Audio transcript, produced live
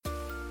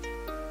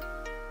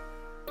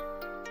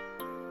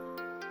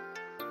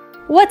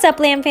What's up,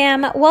 Lamb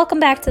Fam? Welcome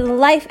back to the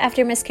Life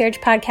After Miscarriage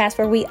podcast,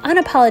 where we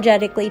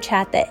unapologetically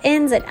chat the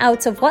ins and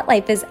outs of what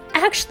life is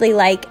actually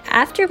like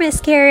after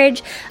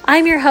miscarriage.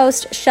 I'm your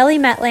host, Shelly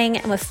Metling,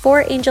 and with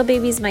 4 angel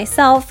babies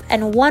myself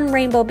and 1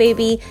 rainbow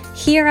baby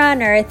here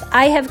on earth,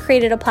 I have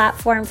created a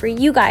platform for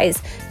you guys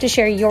to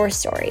share your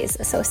stories.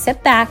 So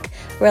sit back,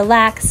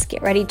 relax,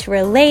 get ready to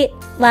relate,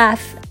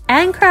 laugh,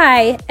 and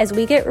cry as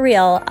we get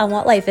real on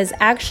what life is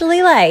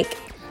actually like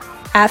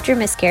after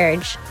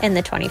miscarriage in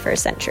the 21st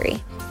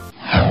century.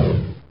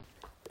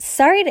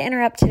 Sorry to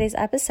interrupt today's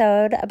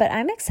episode, but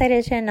I'm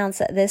excited to announce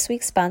that this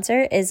week's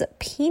sponsor is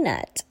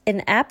Peanut,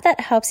 an app that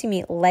helps you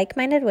meet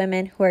like-minded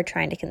women who are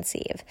trying to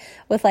conceive.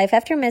 With life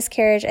after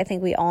miscarriage, I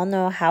think we all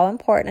know how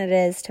important it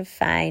is to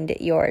find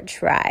your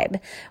tribe.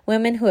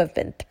 Women who have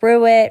been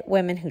through it,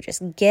 women who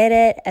just get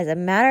it. As a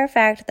matter of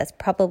fact, that's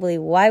probably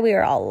why we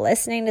are all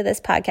listening to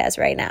this podcast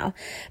right now.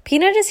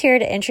 Peanut is here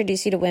to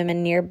introduce you to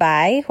women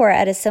nearby who are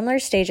at a similar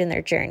stage in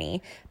their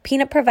journey.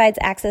 Peanut provides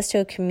access to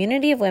a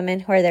community of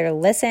women who are there to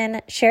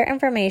listen, share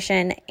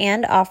information,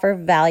 and offer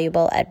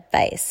valuable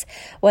advice.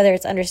 Whether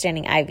it's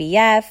understanding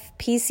IVF,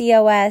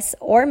 PCOS,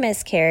 or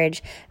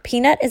miscarriage,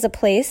 Peanut is a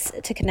place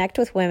to connect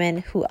with women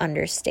who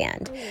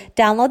understand.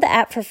 Download the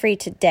app for free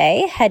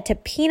today. Head to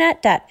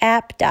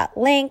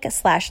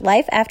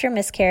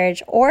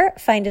peanut.app.link/lifeaftermiscarriage or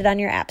find it on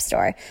your app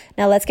store.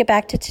 Now let's get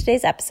back to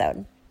today's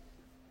episode.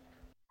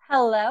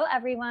 Hello,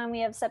 everyone.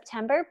 We have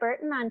September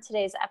Burton on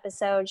today's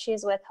episode. She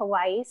is with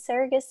Hawaii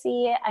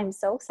Surrogacy. I'm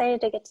so excited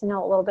to get to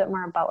know a little bit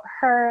more about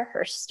her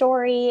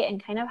story,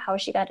 and kind of how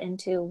she got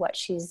into what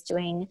she's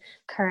doing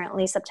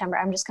currently. September,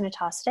 I'm just going to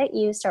toss it at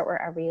you. Start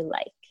wherever you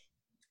like.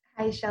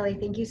 Hi, Shelly.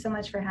 Thank you so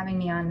much for having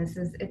me on. It's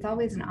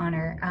always an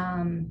honor.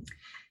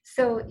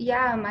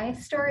 My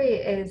story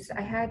is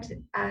I had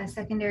a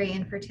secondary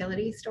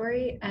infertility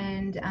story,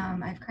 and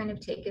I've kind of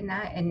taken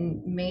that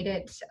and made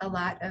it a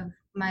lot of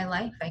my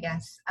life, I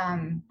guess,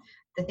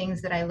 the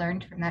things that I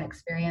learned from that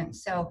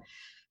experience. So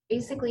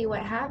basically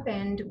what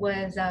happened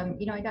was,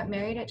 I got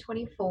married at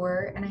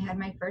 24 and I had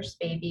my first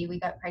baby.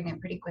 We got pregnant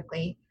pretty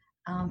quickly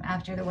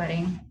after the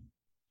wedding.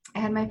 I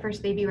had my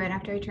first baby right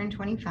after I turned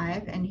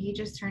 25, and he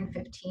just turned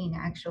 15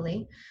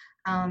 actually.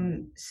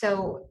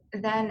 So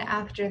then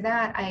after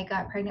that, I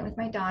got pregnant with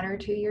my daughter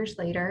 2 years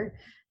later.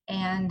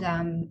 And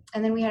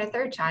then we had a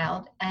third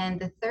child,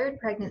 and the third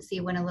pregnancy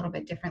went a little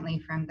bit differently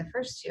from the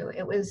first two.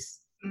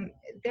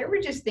 There were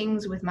just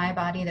things with my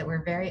body that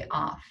were very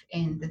off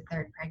in the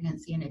third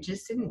pregnancy, and it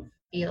just didn't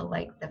feel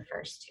like the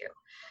first two.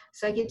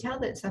 So I could tell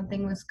that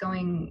something was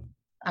going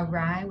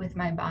awry with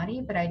my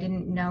body, but I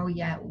didn't know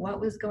yet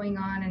what was going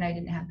on, and I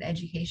didn't have the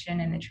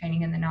education and the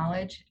training and the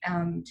knowledge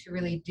to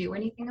really do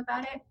anything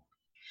about it.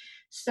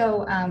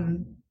 So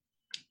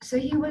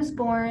he was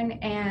born,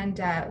 and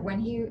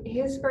when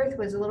his birth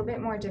was a little bit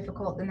more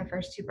difficult than the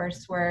first 2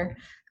 births were.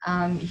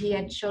 He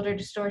had shoulder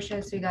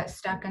dystocia, so he got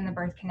stuck in the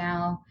birth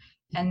canal.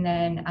 And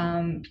then,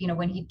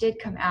 when he did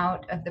come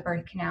out of the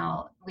birth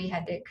canal, we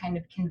had to kind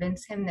of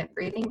convince him that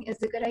breathing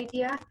is a good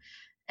idea.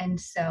 And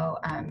so,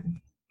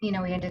 we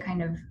had to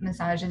kind of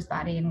massage his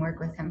body and work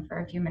with him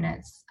for a few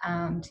minutes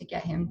to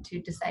get him to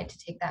decide to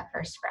take that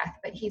first breath.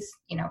 But he's,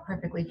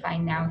 perfectly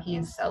fine now.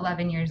 He's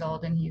 11 years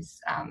old, and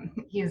he's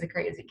a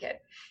crazy kid.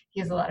 He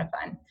has a lot of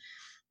fun.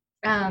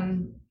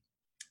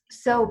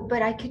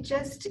 But I could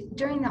just,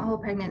 during that whole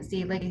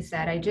pregnancy, like I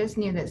said, I just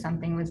knew that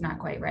something was not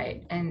quite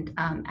right. And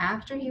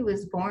after he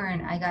was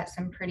born, I got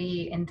some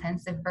pretty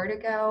intensive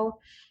vertigo,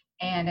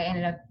 and I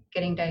ended up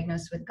getting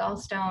diagnosed with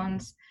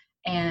gallstones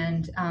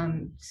and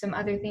some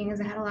other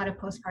things. I had a lot of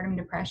postpartum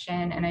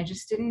depression, and I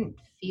just didn't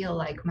feel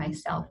like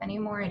myself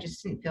anymore. I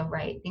just didn't feel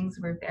right. Things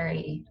were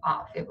very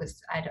off. It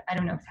was, I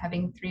don't know if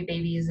having 3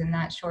 babies in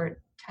that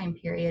short time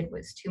period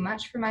was too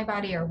much for my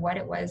body, or what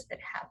it was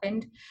that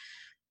happened.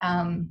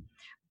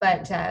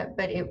 But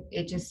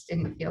it just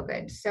didn't feel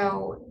good.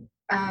 So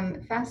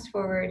fast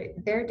forward,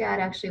 their dad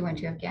actually went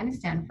to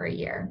Afghanistan for a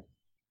year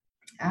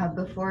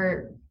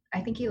before,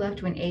 I think he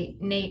left when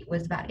Nate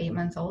was about 8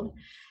 months old.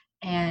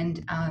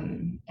 And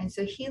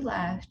so he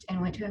left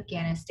and went to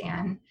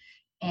Afghanistan.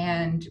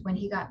 And when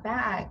he got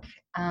back,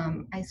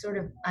 I sort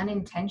of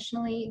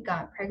unintentionally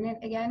got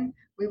pregnant again.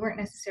 We weren't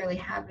necessarily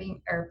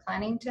having or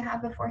planning to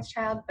have a 4th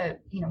child, but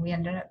we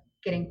ended up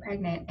getting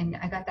pregnant, and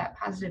I got that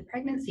positive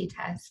pregnancy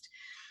test.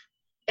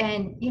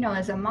 And,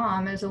 as a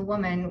mom, as a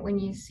woman, when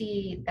you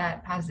see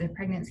that positive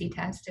pregnancy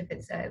test, if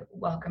it's a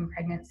welcome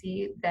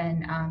pregnancy,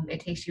 then it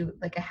takes you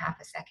like a half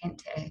a second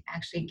to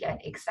actually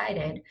get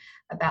excited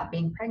about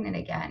being pregnant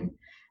again.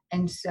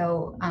 And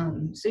so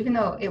even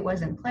though it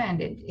wasn't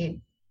planned,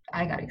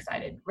 I got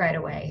excited right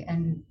away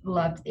and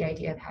loved the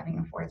idea of having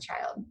a 4th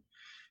child.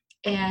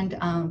 And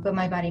but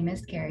my body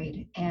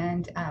miscarried,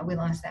 and we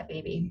lost that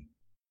baby.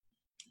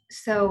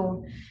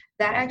 So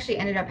that actually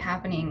ended up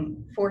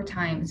happening 4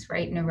 times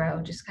right in a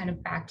row, just kind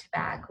of back to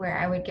back, where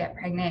I would get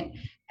pregnant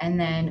and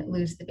then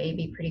lose the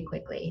baby pretty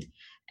quickly.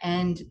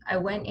 And I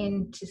went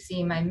in to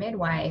see my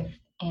midwife,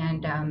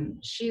 and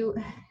she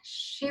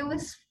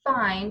was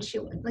fine.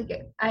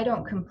 I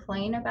don't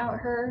complain about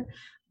her,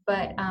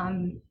 but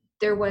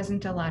there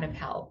wasn't a lot of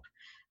help.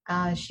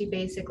 She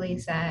basically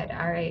said,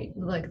 all right,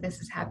 look, this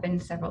has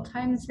happened several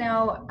times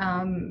now.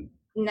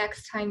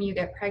 Next time you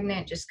get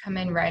pregnant, just come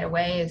in right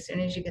away. As soon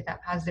as you get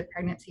that positive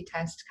pregnancy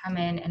test, come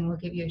in and we'll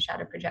give you a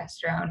shot of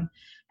progesterone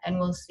and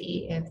we'll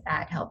see if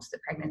that helps the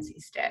pregnancy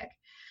stick.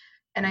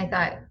 And I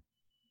thought,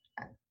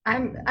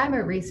 I'm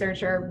a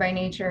researcher by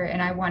nature,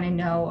 and I want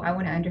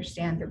to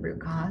understand the root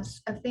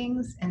cause of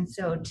things. And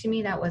so to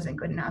me, that wasn't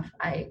good enough.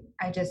 I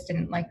just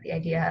didn't like the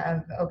idea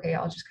of, okay,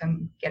 I'll just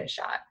come get a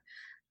shot.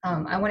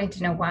 I wanted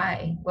to know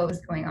why, what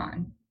was going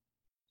on.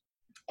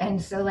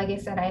 And so, like I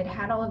said, I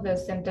had all of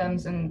those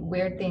symptoms and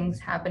weird things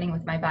happening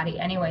with my body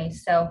anyway.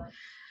 So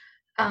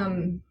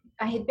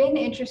I had been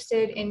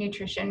interested in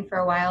nutrition for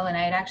a while,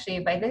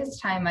 and by this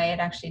time, I had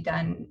actually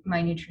done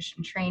my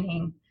nutrition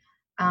training.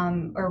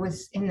 Or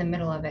was in the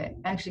middle of it.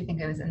 I actually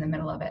think I was in the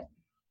middle of it.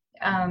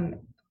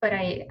 But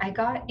I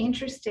got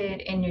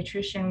interested in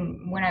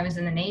nutrition when I was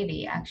in the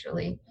Navy,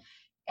 actually.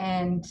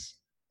 And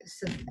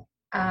so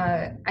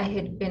I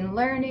had been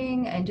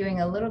learning and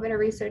doing a little bit of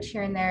research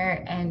here and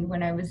there. And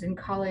when I was in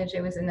college,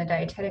 I was in the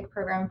dietetic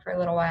program for a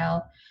little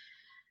while.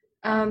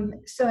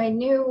 So I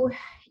knew,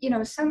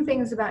 some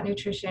things about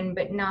nutrition,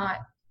 but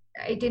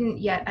I didn't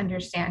yet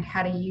understand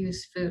how to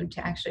use food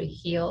to actually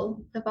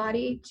heal the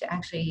body, to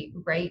actually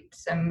right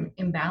some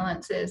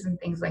imbalances and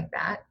things like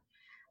that.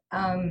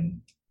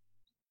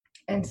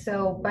 And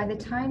so by the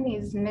time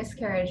these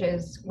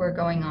miscarriages were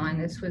going on,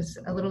 this was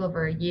a little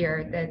over a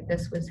year that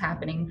this was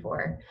happening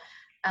for.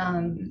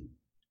 I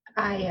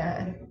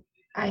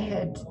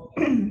had,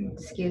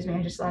 excuse me,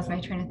 I just lost my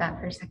train of thought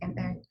for a second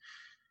there.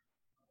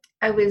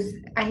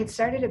 I had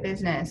started a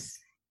business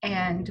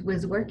and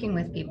was working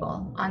with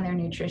people on their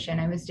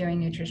nutrition. I was doing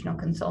nutritional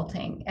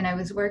consulting, and I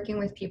was working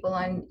with people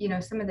on,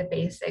 some of the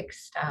basic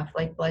stuff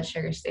like blood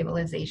sugar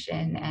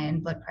stabilization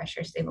and blood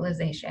pressure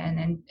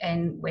stabilization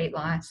and weight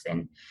loss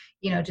and,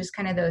 just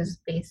kind of those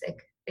basic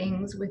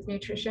things with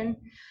nutrition.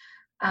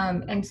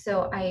 And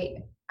so I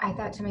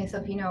thought to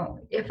myself,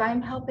 if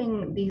I'm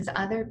helping these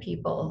other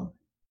people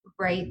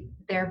right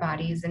their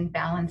bodies and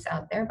balance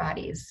out their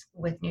bodies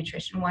with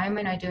nutrition, why am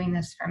I not doing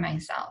this for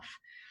myself?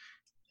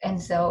 And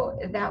so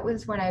that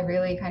was when I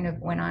really kind of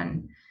went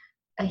on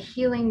a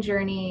healing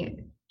journey,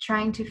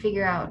 trying to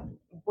figure out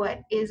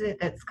what is it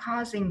that's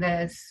causing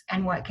this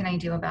and what can I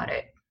do about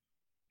it?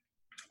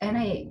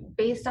 And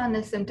based on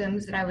the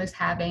symptoms that I was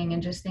having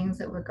and just things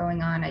that were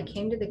going on, I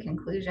came to the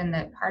conclusion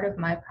that part of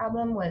my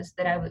problem was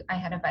that I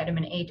had a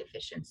vitamin A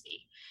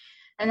deficiency.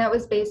 And that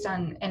was based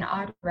on an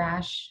odd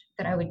rash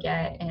that I would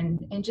get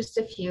and just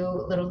a few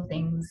little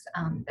things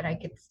that I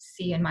could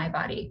see in my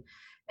body.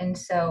 And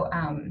so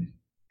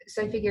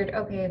I figured,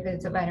 okay, if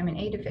it's a vitamin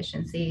A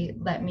deficiency,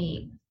 let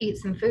me eat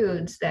some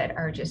foods that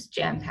are just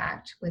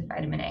jam-packed with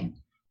vitamin A.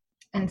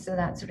 And so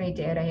that's what I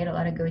did. I ate a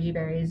lot of goji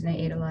berries and I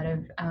ate a lot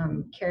of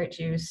carrot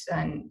juice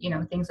and,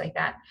 things like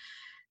that.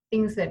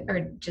 Things that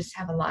just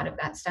have a lot of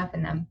that stuff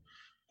in them.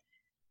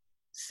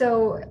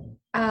 So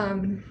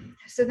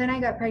then I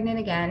got pregnant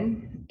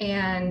again,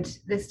 and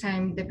this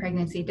time the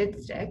pregnancy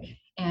did stick,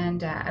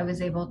 and I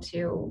was able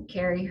to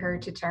carry her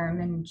to term,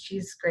 and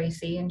she's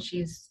Gracie, and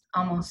she's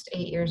almost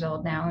 8 years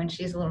old now, and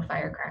she's a little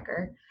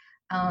firecracker.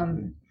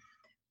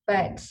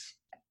 But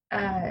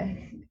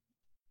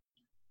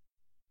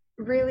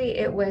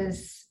really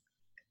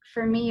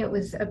for me, it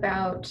was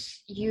about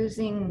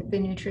using the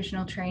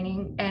nutritional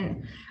training.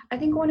 And I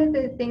think one of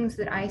the things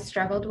that I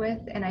struggled with,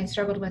 and I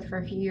struggled with for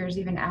a few years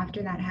even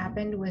after that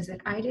happened, was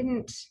that I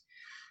didn't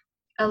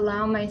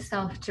allow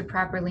myself to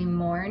properly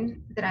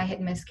mourn that I had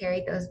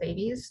miscarried those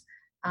babies.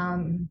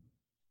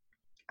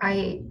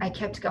 I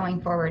kept going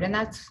forward, and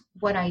that's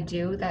what I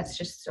do. That's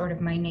just sort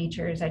of my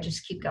nature, is I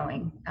just keep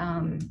going.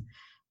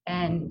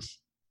 And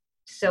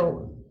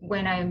so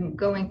when I'm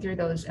going through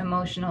those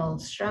emotional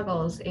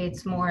struggles,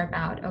 it's more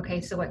about, okay,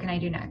 so what can I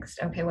do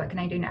next? Okay, what can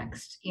I do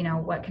next?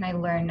 What can I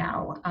learn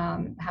now?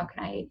 How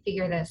can I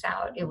figure this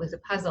out? It was a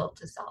puzzle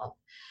to solve.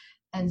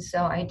 And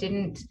so I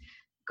didn't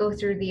go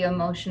through the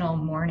emotional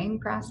mourning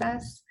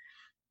process.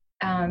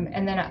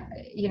 And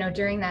then,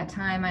 during that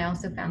time, I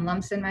also found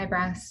lumps in my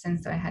breasts. And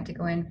so I had to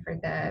go in for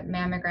the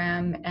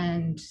mammogram.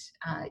 And,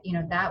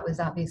 that was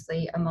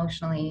obviously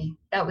emotionally,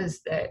 that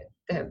was the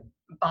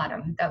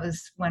bottom. That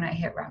was when I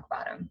hit rock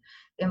bottom.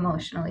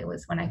 Emotionally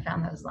was when I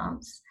found those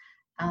lumps.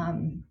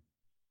 And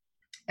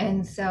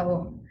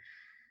so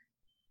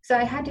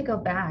I had to go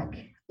back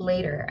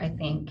later, I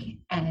think,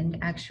 and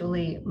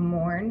actually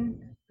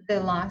mourn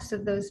the loss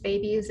of those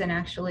babies and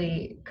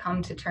actually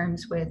come to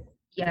terms with,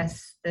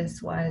 yes,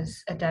 this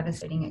was a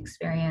devastating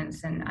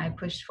experience and I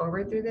pushed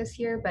forward through this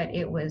year, but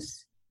it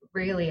was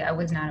really, I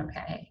was not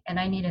okay. And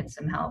I needed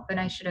some help, and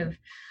I should have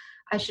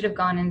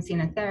gone and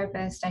seen a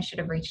therapist. I should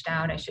have reached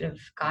out. I should have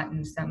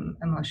gotten some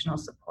emotional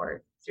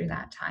support through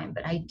that time,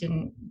 but I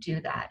didn't do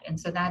that. And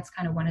so that's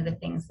kind of one of the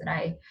things that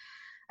I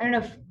don't know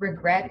if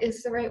regret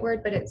is the right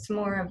word, but it's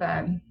more of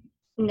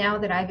now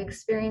that I've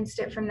experienced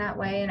it from that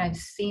way and I've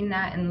seen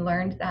that and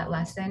learned that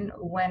lesson,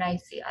 when I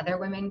see other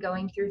women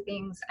going through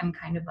things, I'm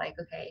kind of like,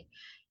 okay,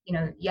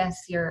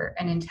 yes, you're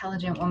an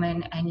intelligent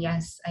woman, and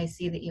yes, I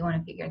see that you want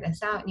to figure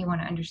this out and you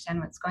want to understand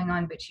what's going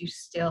on, but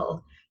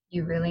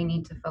you really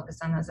need to focus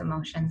on those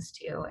emotions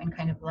too, and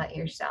kind of let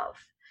yourself,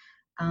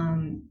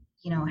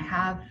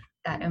 have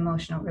that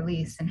emotional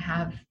release and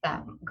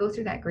go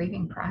through that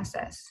grieving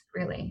process,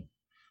 really.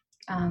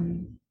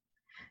 Um,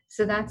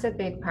 so that's a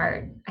big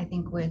part, I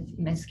think, with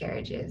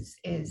miscarriages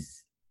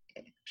is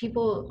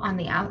people on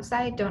the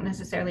outside don't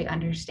necessarily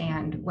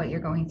understand what you're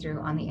going through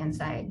on the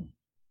inside.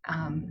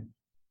 Um,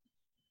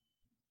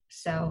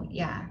 so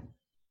yeah.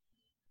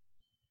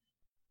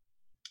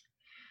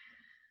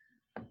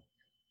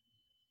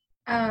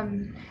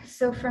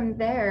 So from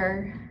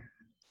there,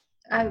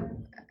 I,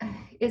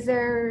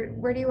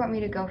 where do you want me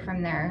to go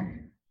from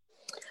there?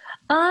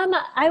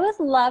 I would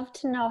love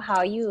to know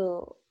how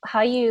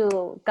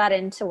you got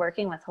into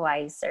working with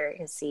Hawaii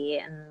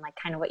Surrogacy and like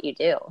kind of what you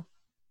do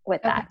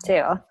with Okay. that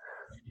too.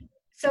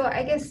 So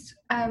I guess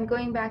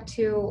going back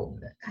to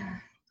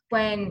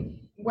when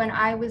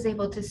I was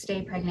able to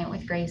stay pregnant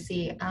with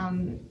Gracie,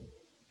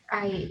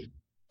 I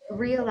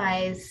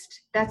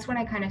realized that's when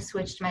I kind of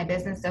switched my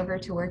business over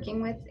to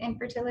working with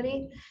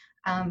infertility.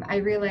 I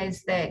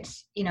realized that,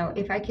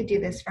 if I could do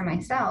this for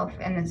myself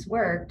and this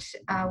worked,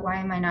 why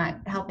am I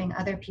not helping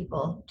other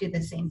people do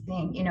the same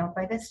thing?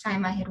 By this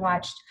time I had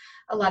watched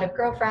a lot of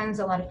girlfriends,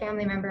 a lot of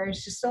family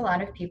members, just a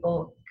lot of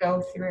people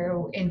go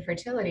through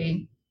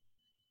infertility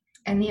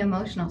and the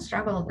emotional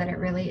struggle that it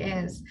really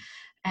is.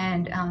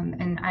 And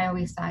I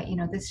always thought,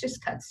 this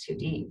just cuts too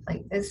deep.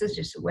 Like, this is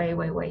just way,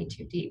 way, way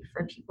too deep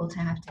for people to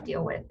have to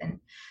deal with. And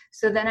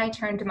so then I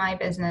turned my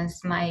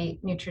business, my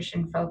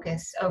nutrition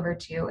focus, over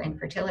to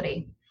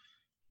infertility.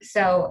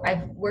 So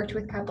I've worked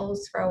with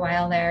couples for a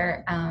while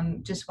there,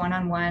 just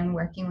one-on-one,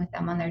 working with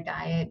them on their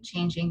diet,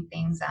 changing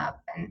things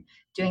up and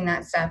doing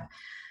that stuff.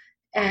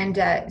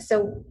 And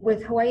so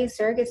with Hawaii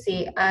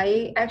Surrogacy,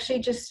 I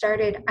actually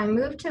I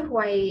moved to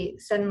Hawaii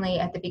suddenly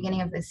at the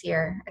beginning of this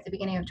year, at the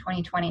beginning of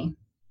 2020.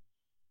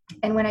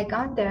 And when I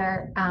got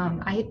there,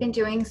 I had been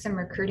doing some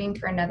recruiting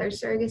for another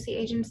surrogacy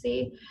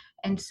agency.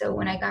 And so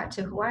when I got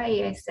to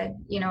Hawaii, I said,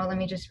 let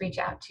me just reach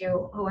out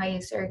to Hawaii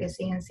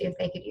Surrogacy and see if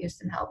they could use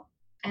some help.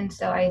 And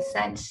so I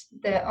sent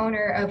the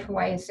owner of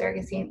Hawaii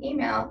Surrogacy an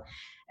email,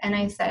 and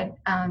I said,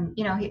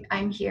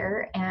 I'm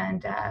here,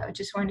 and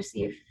just wanted to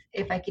see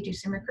if I could do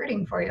some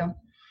recruiting for you.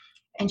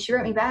 And she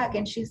wrote me back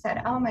and she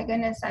said, oh my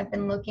goodness, I've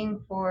been looking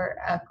for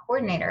a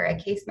coordinator, a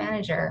case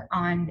manager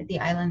on the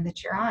island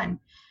that you're on.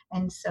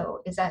 And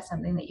so is that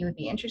something that you would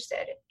be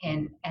interested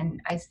in?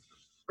 And I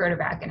wrote her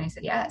back and I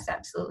said, yes,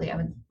 absolutely. I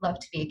would love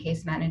to be a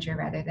case manager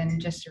rather than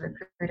just a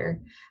recruiter.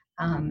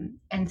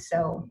 And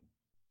so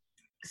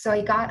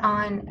I got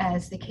on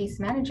as the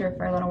case manager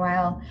for a little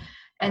while.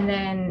 And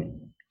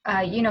then,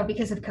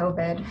 because of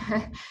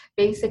COVID,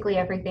 basically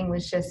everything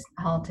was just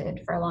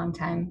halted for a long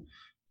time.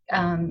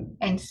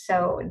 And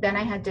so then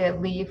I had to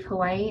leave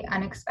Hawaii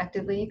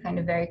unexpectedly, kind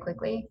of very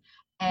quickly.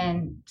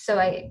 And so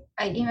I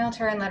emailed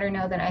her and let her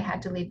know that I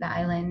had to leave the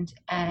island,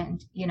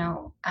 and,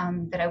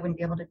 that I wouldn't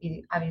be able to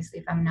be, obviously,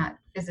 if I'm not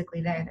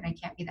physically there, then I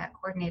can't be that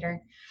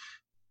coordinator.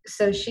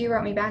 So she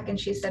wrote me back and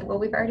she said, well,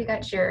 we've already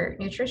got your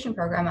nutrition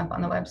program up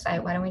on the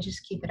website. Why don't we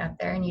just keep it up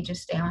there and you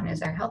just stay on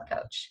as our health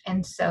coach?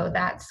 And so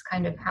that's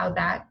kind of how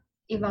that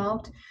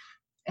evolved.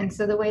 And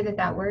so the way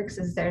that works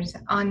is there's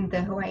on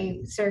the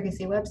Hawaii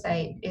Surrogacy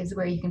website is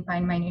where you can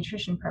find my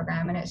nutrition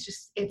program. And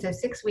it's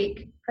a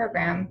 6-week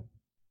program.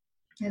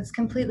 It's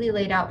completely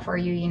laid out for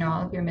you,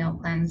 all of your meal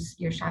plans,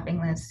 your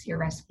shopping lists, your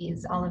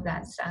recipes, all of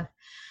that stuff.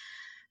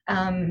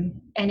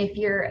 And if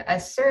you're a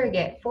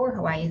surrogate for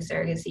Hawaii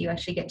Surrogacy, you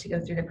actually get to go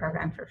through the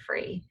program for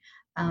free.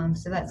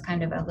 So that's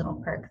kind of a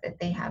little perk that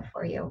they have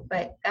for you.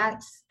 But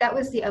that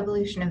was the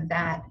evolution of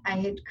that. I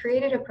had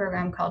created a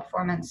program called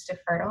 4 Months to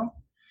Fertile.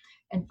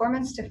 And 4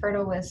 Months to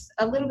Fertile was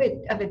a little bit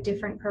of a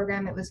different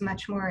program. It was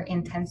much more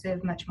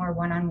intensive, much more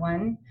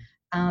one-on-one.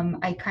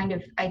 I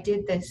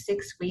did the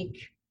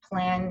 6-week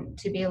plan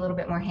to be a little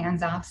bit more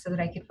hands-off so that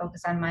I could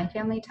focus on my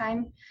family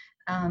time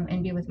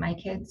and be with my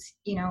kids,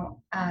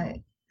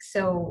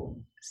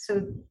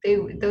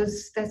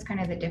 that's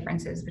kind of the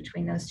differences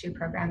between those two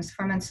programs.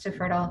 4 Months to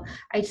Fertile,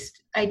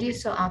 I do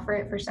still offer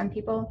it for some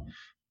people,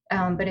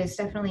 but it's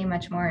definitely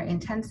much more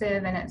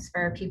intensive, and it's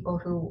for people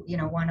who,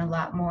 want a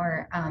lot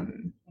more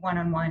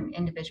one-on-one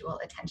individual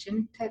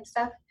attention type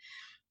stuff.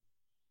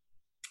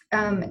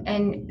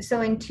 And so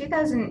in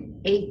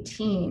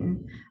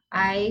 2018,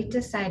 I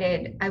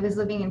decided, I was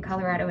living in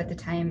Colorado at the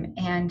time,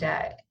 and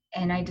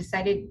I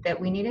decided that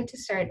we needed to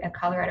start a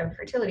Colorado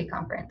fertility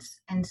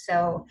conference. And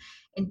so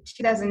in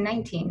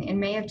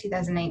May of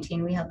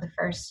 2019, we held the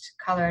first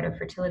Colorado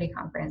fertility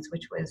conference,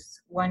 which was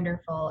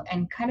wonderful.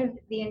 And kind of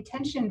the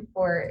intention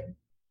for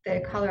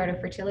the Colorado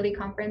fertility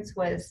conference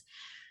was,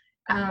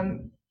 I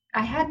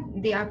had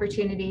the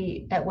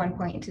opportunity at one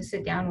point to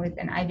sit down with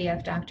an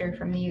IVF doctor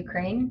from the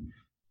Ukraine.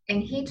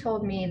 And he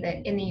told me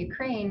that in the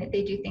Ukraine,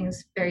 they do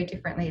things very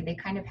differently. They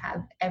kind of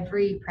have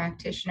every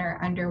practitioner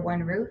under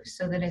one roof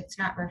so that it's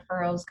not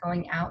referrals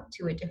going out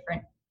to a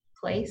different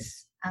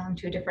place.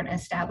 to a different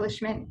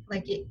establishment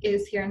like it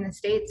is here in the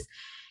States.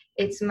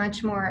 It's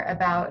much more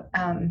about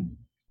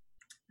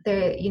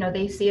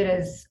they see it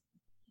as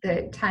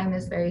the time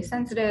is very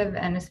sensitive,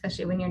 and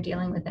especially when you're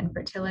dealing with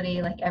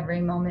infertility, like every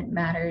moment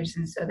matters,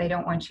 and so they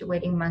don't want you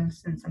waiting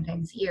months and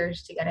sometimes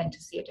years to get in to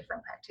see a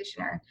different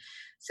practitioner.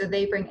 So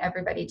they bring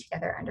everybody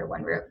together under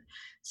one roof.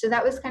 So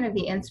that was kind of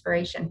the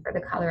inspiration for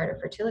the Colorado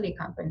Fertility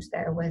Conference.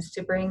 There was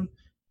to bring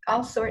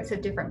all sorts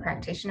of different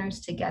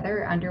practitioners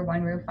together under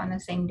one roof on the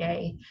same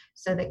day,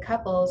 so that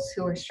couples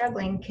who are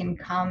struggling can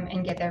come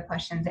and get their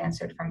questions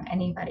answered from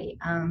anybody,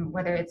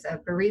 whether it's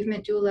a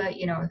bereavement doula,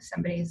 if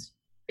somebody's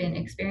been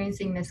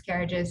experiencing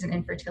miscarriages and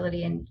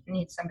infertility and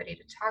needs somebody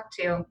to talk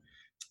to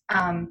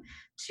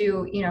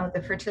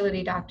the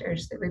fertility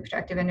doctors, the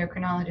reproductive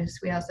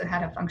endocrinologists. We also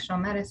had a functional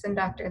medicine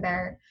doctor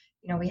there.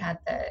 We had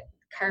the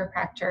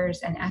chiropractors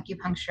and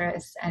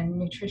acupuncturists and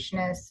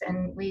nutritionists,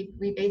 and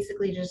we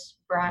basically just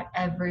brought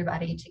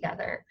everybody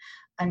together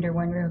under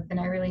one roof. And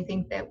I really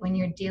think that when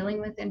you're dealing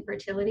with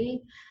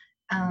infertility,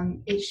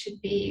 it should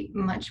be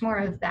much more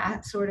of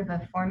that sort of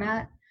a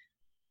format.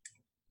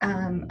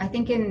 I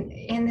think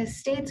in the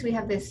States, we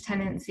have this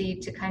tendency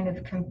to kind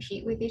of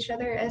compete with each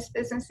other as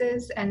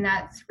businesses. And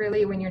that's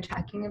really, when you're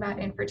talking about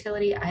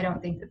infertility, I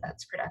don't think that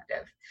that's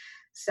productive.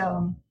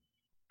 So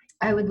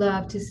I would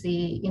love to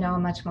see, a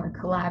much more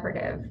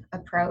collaborative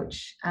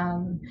approach.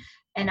 And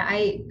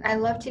I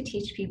love to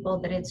teach people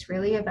that it's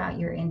really about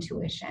your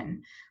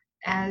intuition.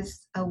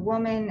 As a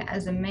woman,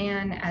 as a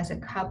man, as a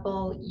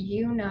couple,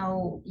 you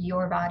know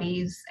your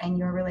bodies and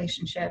your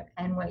relationship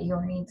and what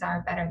your needs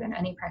are better than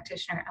any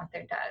practitioner out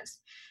there does.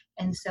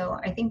 And so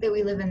I think that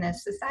we live in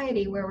this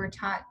society where we're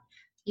taught,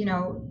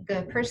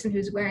 the person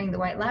who's wearing the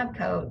white lab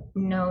coat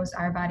knows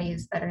our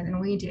bodies better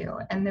than we do.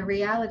 And the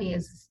reality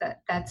is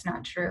that that's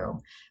not true.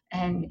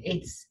 And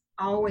it's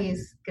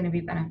always going to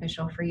be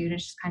beneficial for you to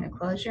just kind of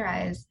close your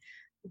eyes,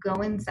 go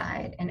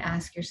inside and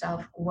ask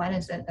yourself, what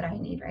is it that I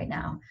need right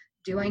now?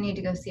 Do I need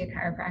to go see a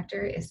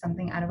chiropractor? Is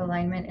something out of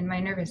alignment in my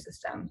nervous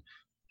system?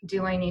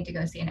 Do I need to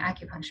go see an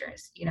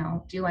acupuncturist?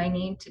 Do I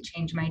need to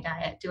change my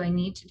diet? Do I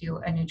need to do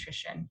a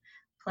nutrition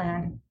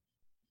plan?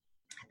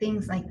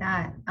 Things like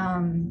that.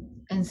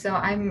 And so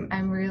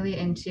I'm really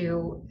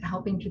into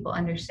helping people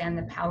understand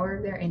the power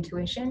of their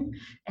intuition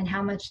and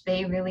how much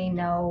they really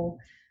know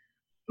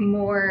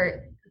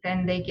more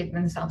than they give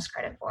themselves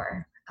credit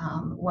for,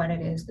 what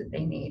it is that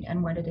they need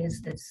and what it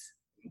is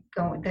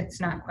that's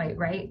not quite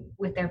right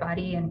with their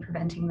body and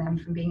preventing them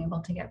from being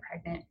able to get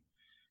pregnant.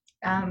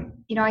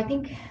 I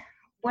think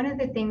one of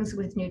the things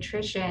with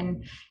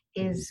nutrition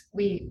is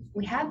we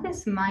have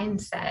this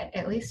mindset,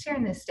 at least here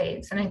in the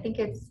States, and I think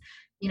it's,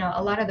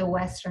 a lot of the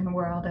Western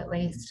world, at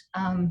least,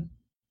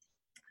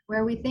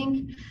 where we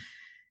think,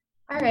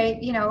 all right,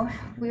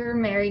 we're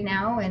married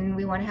now and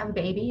we want to have a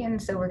baby,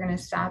 and so we're going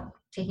to stop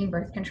taking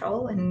birth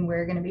control and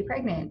we're going to be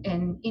pregnant.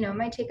 And, it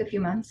might take a few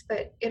months,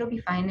 but it'll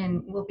be fine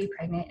and we'll be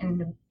pregnant.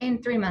 And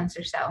in 3 months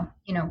or so,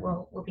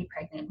 we'll be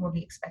pregnant, we'll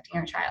be expecting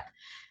our child.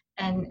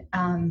 And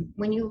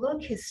when you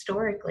look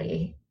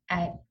historically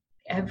at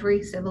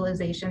every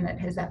civilization that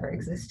has ever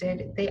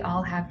existed, they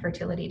all have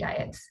fertility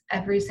diets.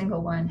 Every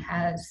single one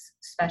has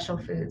special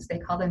foods. They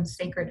call them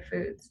sacred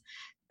foods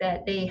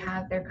that they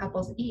have their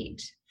couples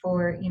eat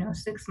for,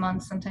 6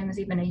 months, sometimes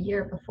even a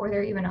year before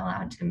they're even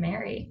allowed to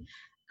marry.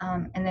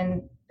 And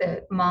then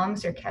the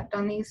moms are kept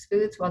on these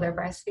foods while they're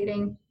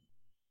breastfeeding.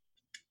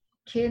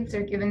 Kids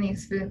are given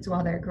these foods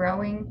while they're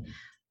growing.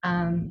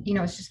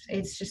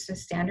 It's just a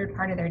standard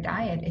part of their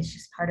diet. It's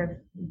just part of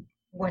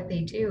what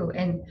they do.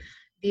 And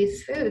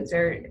these foods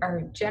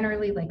are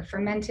generally like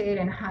fermented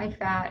and high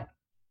fat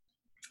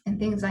and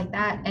things like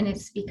that. And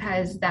it's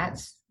because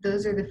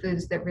those are the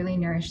foods that really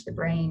nourish the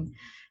brain.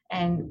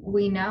 And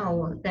we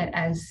know that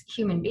as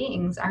human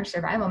beings, our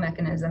survival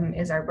mechanism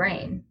is our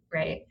brain,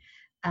 right?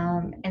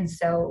 And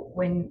so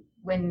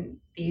when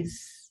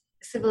these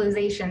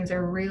civilizations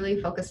are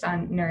really focused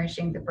on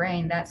nourishing the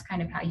brain, that's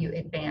kind of how you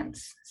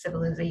advance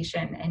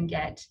civilization and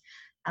get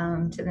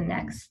to the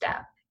next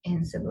step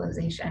in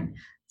civilization.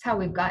 It's how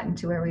we've gotten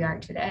to where we are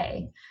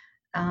today.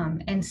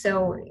 And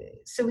so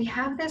we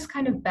have this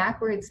kind of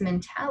backwards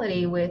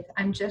mentality with,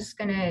 I'm just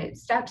going to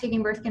stop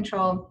taking birth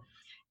control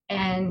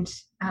and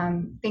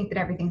think that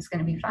everything's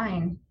going to be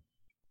fine.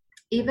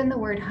 Even the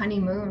word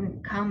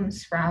honeymoon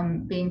comes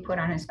from being put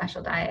on a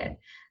special diet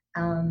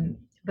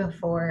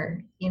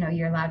before,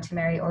 you're allowed to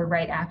marry, or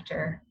right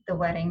after the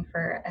wedding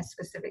for a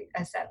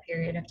set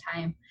period of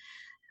time.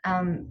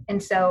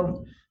 And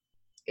so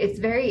it's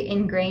very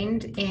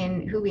ingrained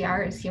in who we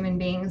are as human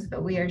beings,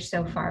 but we are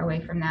so far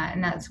away from that.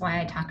 And that's why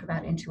I talk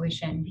about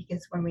intuition,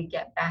 because when we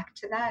get back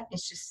to that,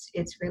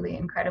 it's really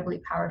incredibly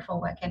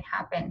powerful what can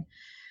happen.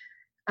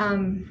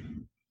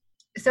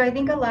 So I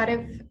think a lot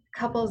of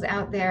couples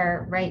out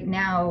there right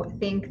now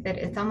think that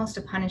it's almost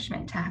a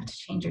punishment to have to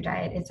change your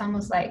diet. It's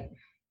almost like,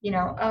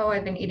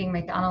 I've been eating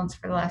McDonald's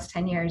for the last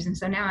 10 years. And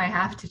so now I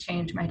have to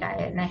change my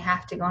diet and I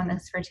have to go on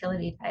this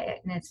fertility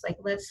diet. And it's like,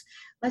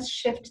 let's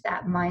shift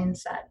that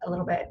mindset a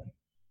little bit.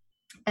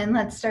 And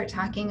let's start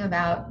talking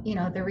about,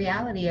 the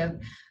reality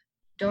of,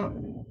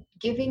 don't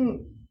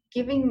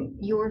giving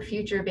your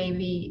future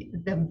baby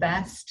the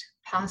best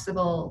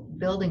possible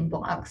building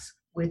blocks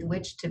with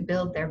which to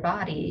build their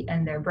body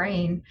and their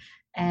brain,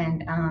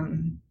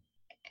 and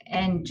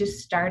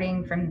just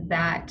starting from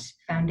that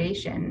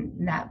foundation,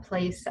 that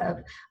place of,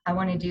 I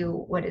want to do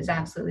what is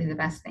absolutely the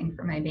best thing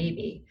for my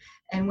baby.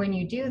 And when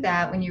you do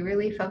that, when you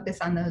really focus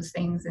on those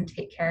things and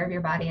take care of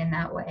your body in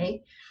that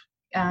way,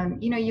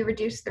 you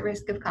reduce the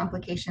risk of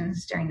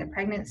complications during the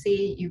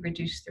pregnancy, you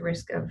reduce the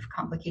risk of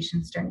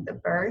complications during the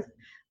birth,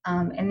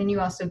 and then you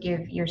also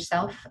give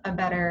yourself a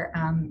better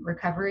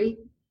recovery.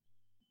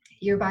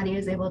 Your body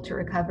is able to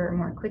recover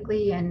more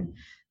quickly and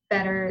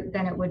better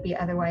than it would be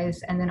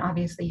otherwise. And then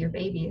obviously your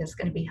baby is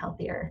going to be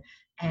healthier.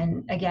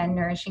 And again,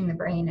 nourishing the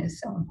brain is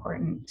so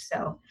important.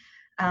 So,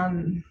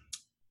 and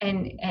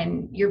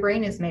your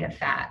brain is made of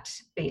fat,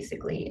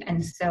 basically.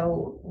 And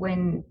so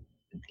when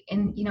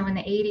in the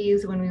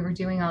 80s, when we were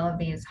doing all of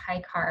these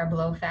high carb,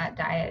 low fat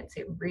diets,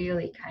 it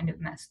really kind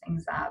of messed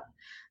things up.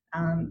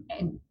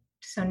 And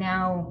so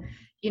now,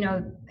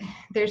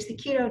 there's the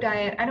keto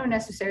diet. I don't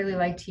necessarily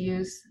like to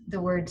use the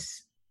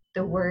words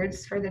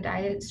for the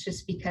diets,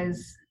 just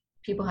because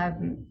people have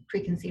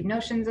preconceived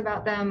notions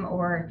about them,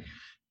 or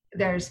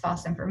there's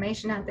false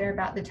information out there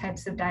about the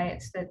types of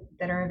diets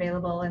that are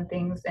available and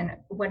things. And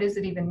what does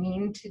it even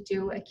mean to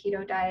do a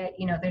keto diet?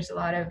 There's a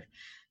lot of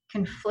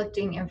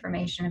conflicting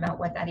information about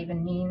what that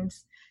even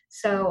means.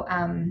 So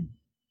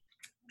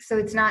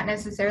it's not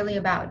necessarily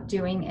about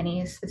doing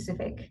any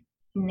specific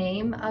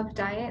name of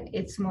diet.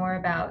 It's more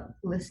about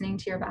listening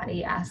to your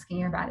body, asking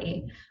your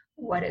body,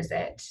 what is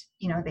it,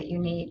 that you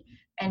need,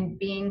 and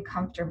being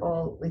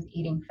comfortable with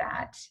eating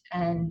fat,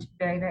 and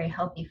very, very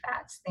healthy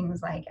fats,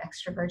 things like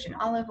extra virgin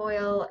olive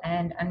oil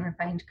and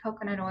unrefined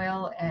coconut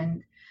oil,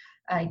 and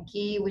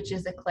ghee, which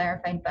is a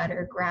clarified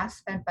butter.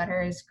 Grass-fed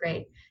butter is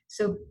great.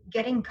 So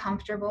getting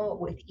comfortable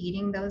with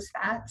eating those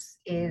fats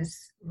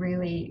is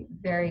really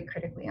very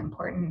critically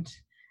important.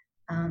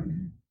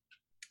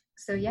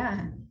 So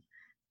yeah.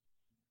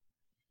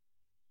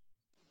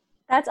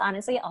 That's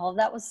honestly, all of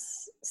that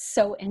was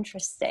so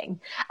interesting.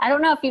 I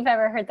don't know if you've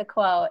ever heard the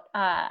quote,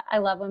 I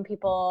love when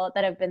people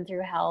that have been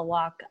through hell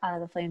walk out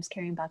of the flames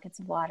carrying buckets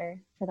of water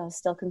for those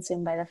still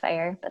consumed by the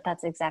fire, but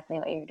that's exactly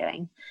what you're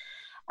doing.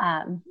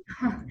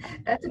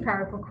 That's a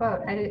powerful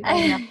quote. I didn't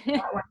know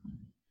that one.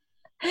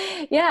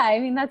 Yeah, I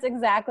mean, that's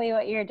exactly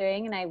what you're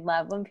doing. And I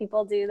love when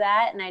people do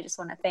that. And I just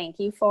want to thank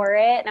you for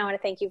it. And I want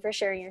to thank you for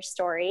sharing your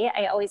story.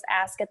 I always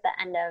ask at the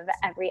end of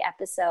every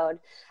episode,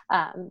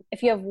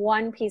 if you have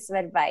one piece of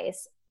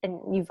advice, and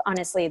you've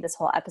honestly, this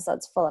whole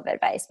episode's full of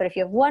advice, but if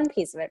you have one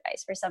piece of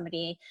advice for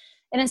somebody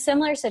in a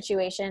similar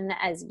situation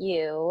as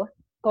you,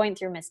 going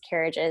through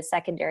miscarriages,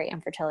 secondary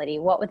infertility,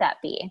 what would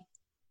that be?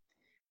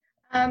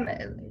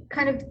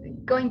 Kind of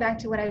going back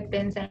to what I've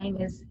been saying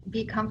is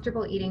be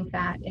comfortable eating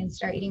fat and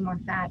start eating more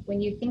fat.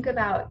 When you think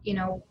about,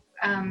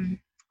 when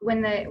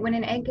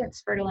an egg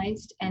gets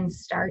fertilized and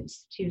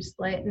starts to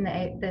split and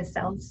the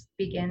cells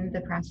begin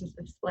the process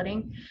of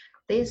splitting,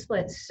 they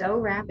split so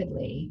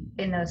rapidly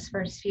in those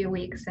first few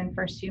weeks and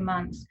first few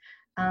months.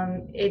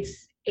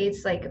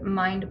 It's like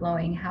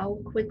mind-blowing how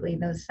quickly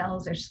those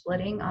cells are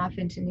splitting off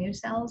into new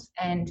cells.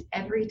 And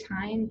every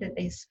time that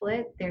they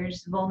split,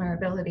 there's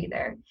vulnerability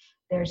there.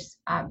 There's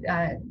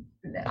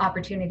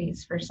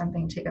opportunities for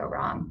something to go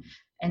wrong.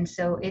 And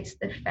so it's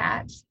the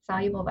fat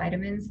soluble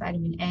vitamins,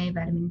 vitamin A,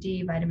 vitamin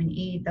D, vitamin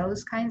E,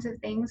 those kinds of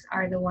things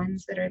are the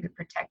ones that are the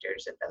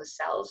protectors of those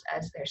cells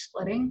as they're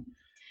splitting.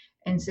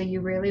 And so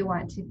you really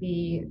want to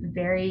be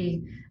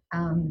very,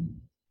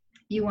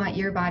 you want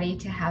your body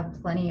to have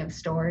plenty of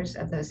stores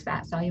of those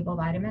fat soluble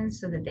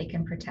vitamins so that they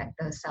can protect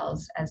those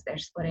cells as they're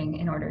splitting,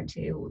 in order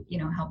to,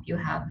 help you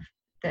have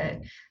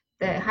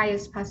the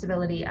highest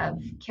possibility of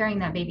carrying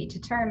that baby to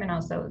term, and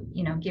also,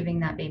 giving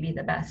that baby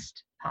the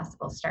best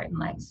possible start in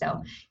life.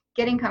 So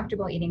getting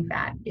comfortable eating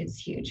fat is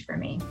huge for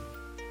me.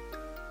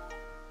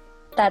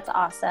 That's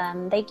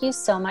awesome. Thank you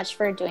so much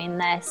for doing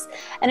this.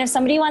 And if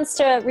somebody wants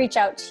to reach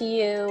out to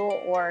you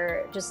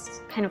or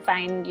just kind of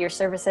find your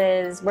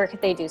services, where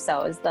could they do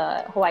so? Is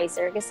the Hawaii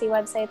Surrogacy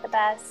website the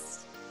best?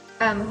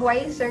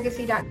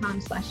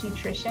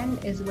 HawaiiSurrogacy.com/nutrition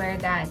is where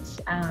that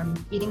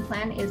eating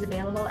plan is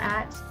available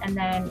at. And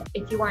then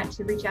if you want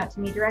to reach out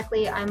to me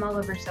directly, I'm all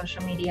over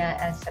social media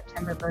as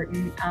September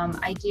Burton.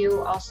 I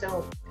do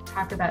also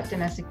talk about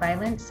domestic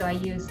violence. So I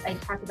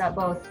talk about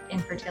both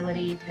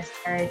infertility,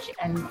 miscarriage,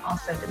 and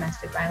also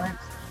domestic violence.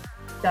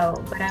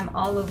 So, but I'm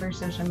all over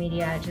social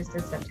media just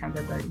as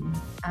September Burton.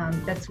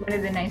 That's one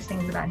of the nice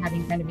things about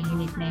having kind of a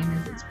unique name,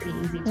 is it's pretty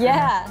easy to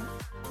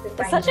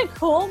It's such a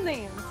cool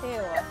name too.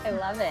 Yep. I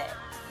love it.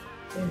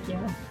 Thank you.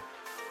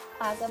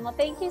 Awesome. Well,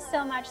 thank you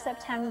so much,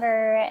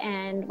 September,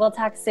 and we'll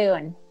talk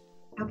soon.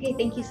 Okay.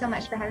 Thank you so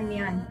much for having me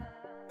on.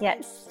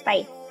 Yes.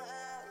 Bye.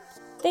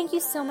 Thank you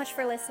so much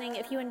for listening.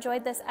 If you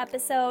enjoyed this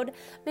episode,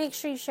 make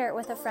sure you share it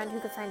with a friend who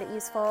could find it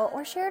useful,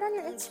 or share it on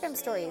your Instagram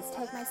stories.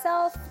 Tag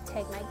myself,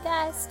 tag my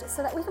guest,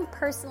 so that we can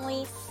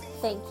personally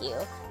thank you.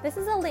 This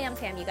is a Lamb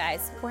Fam, you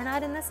guys. We're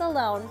not in this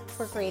alone.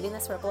 We're creating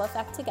this ripple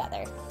effect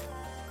together.